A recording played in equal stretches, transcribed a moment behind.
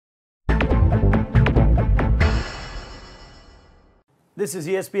This is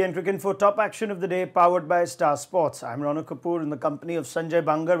ESPNcricinfo top action of the day powered by Star Sports. I'm Rana Kapoor in the company of Sanjay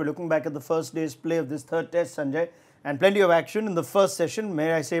Bangar. We're looking back at the first day's play of this third test, Sanjay, and plenty of action in the first session.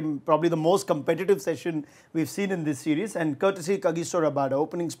 May I say probably the most competitive session we've seen in this series, and courtesy Kagiso Rabada.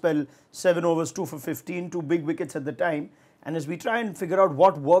 Opening spell 7 overs, 2 for 15, 2 big wickets at the time. And as we try and figure out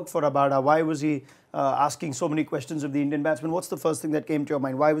what worked for Rabada, why was he asking so many questions of the Indian batsman, what's the first thing that came to your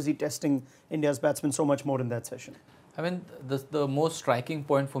mind? Why was he testing India's batsmen so much more in that session? I mean, the most striking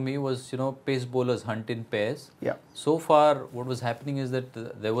point for me was, pace bowlers hunt in pairs. Yeah. So far, what was happening is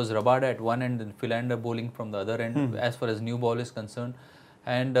that there was Rabada at one end and Philander bowling from the other end, as far as new ball is concerned.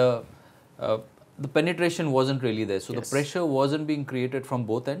 And the penetration wasn't really there. So the pressure wasn't being created from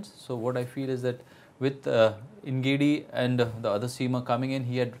both ends. So what I feel is that with Ngidi and the other seamer coming in,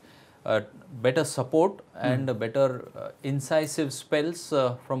 he had better support and better incisive spells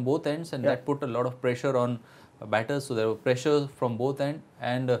from both ends, and that put a lot of pressure on batters. So there were pressure from both ends,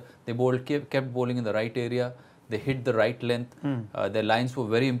 and they kept bowling in the right area. They hit the right length. Their lines were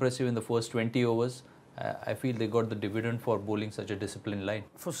very impressive in the first 20 overs. I feel they got the dividend for bowling such a disciplined line.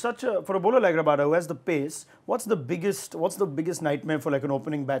 For a bowler like Rabada who has the pace, what's the biggest nightmare for like an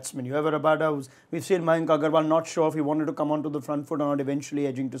opening batsman? You have a Rabada we've seen Mayank Agarwal not sure if he wanted to come onto the front foot or not, eventually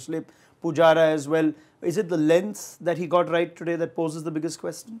edging to slip. Pujara as well. Is it the length that he got right today that poses the biggest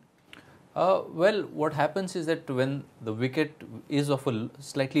question? Well, what happens is that when the wicket is of a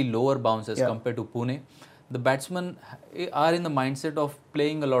slightly lower bounce as compared to Pune, the batsmen are in the mindset of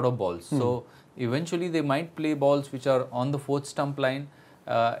playing a lot of balls. So eventually they might play balls which are on the fourth stump line,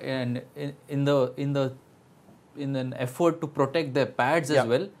 and in an effort to protect their pads as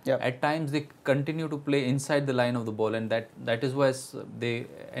well. At times they continue to play inside the line of the ball, and that is why they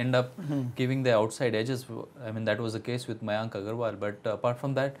end up giving their outside edges. I mean, that was the case with Mayank Agarwal. But apart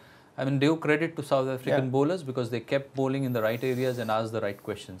from that, I mean, due credit to South African bowlers because they kept bowling in the right areas and asked the right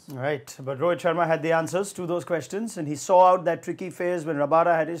questions. Right, but Rohit Sharma had the answers to those questions, and he saw out that tricky phase when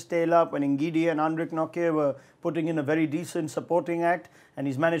Rabada had his tail up, when Ngidi and Andrik Nokia were putting in a very decent supporting act, and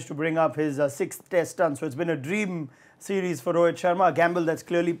he's managed to bring up his sixth test done. So it's been a dream series for Rohit Sharma, a gamble that's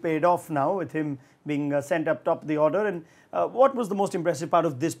clearly paid off now with him being sent up top of the order. And what was the most impressive part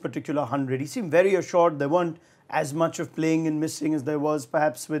of this particular 100? He seemed very assured. There weren't as much of playing and missing as there was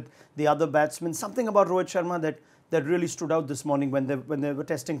perhaps with the other batsmen. Something about Rohit Sharma that really stood out this morning when they were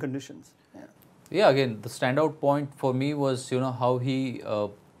testing conditions. Yeah, again, the standout point for me was, how he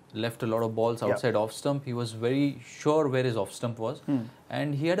left a lot of balls outside off stump. He was very sure where his off stump was,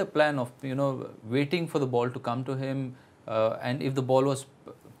 and he had a plan of, waiting for the ball to come to him, and if the ball was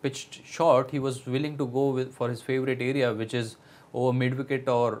pitched short, he was willing to go for his favorite area, which is over mid wicket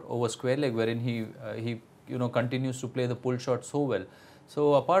or over square leg, wherein he continues to play the pull shot so well.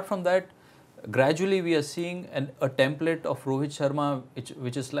 So apart from that, gradually we are seeing a template of Rohit Sharma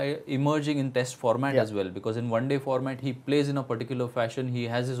which is like emerging in test format as well, because in one day format he plays in a particular fashion. He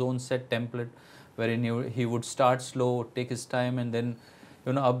has his own set template wherein he would start slow, take his time, and then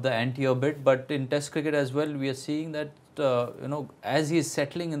up the ante a bit. But in test cricket as well, we are seeing that as he is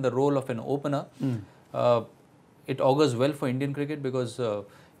settling in the role of an opener, it augurs well for Indian cricket, because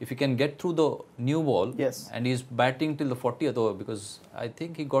if he can get through the new ball, and he's batting till the 40th over, because I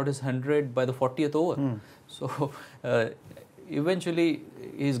think he got his 100 by the 40th over. So eventually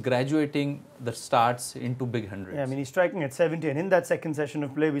he's graduating the starts into big hundreds. Yeah, I mean, he's striking at 70, and in that second session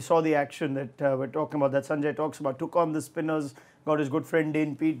of play, we saw the action that we're talking about, that Sanjay talks about. Took on the spinners, got his good friend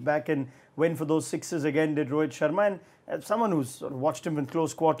Dane Pete back and went for those sixes again, did Rohit Sharma. And as someone who's sort of watched him in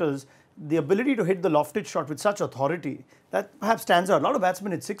close quarters, the ability to hit the lofted shot with such authority, that perhaps stands out. A lot of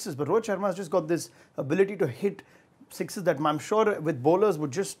batsmen hit sixes, but Rohit Sharma has just got this ability to hit sixes that I'm sure with bowlers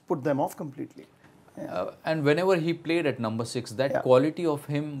would just put them off completely. And whenever he played at number 6, that quality of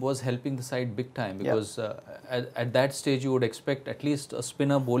him was helping the side big time, because at that stage you would expect at least a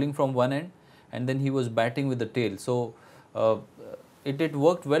spinner bowling from one end, and then he was batting with the tail. So it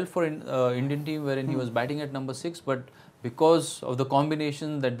worked well for Indian team wherein he was batting at number 6, but because of the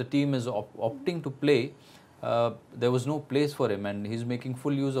combination that the team is opting to play, there was no place for him, and he's making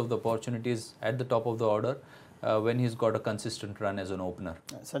full use of the opportunities at the top of the order when he's got a consistent run as an opener.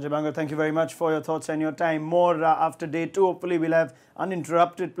 Sanjay Bangar, thank you very much for your thoughts and your time. More after day 2. Hopefully we'll have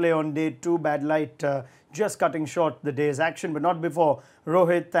uninterrupted play on day 2. Bad light just cutting short the day's action, but not before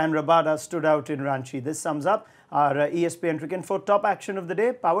Rohit and Rabada stood out in Ranchi. This sums up our ESPNcricinfo top action of the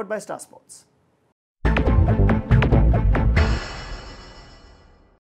day, powered by Star Sports.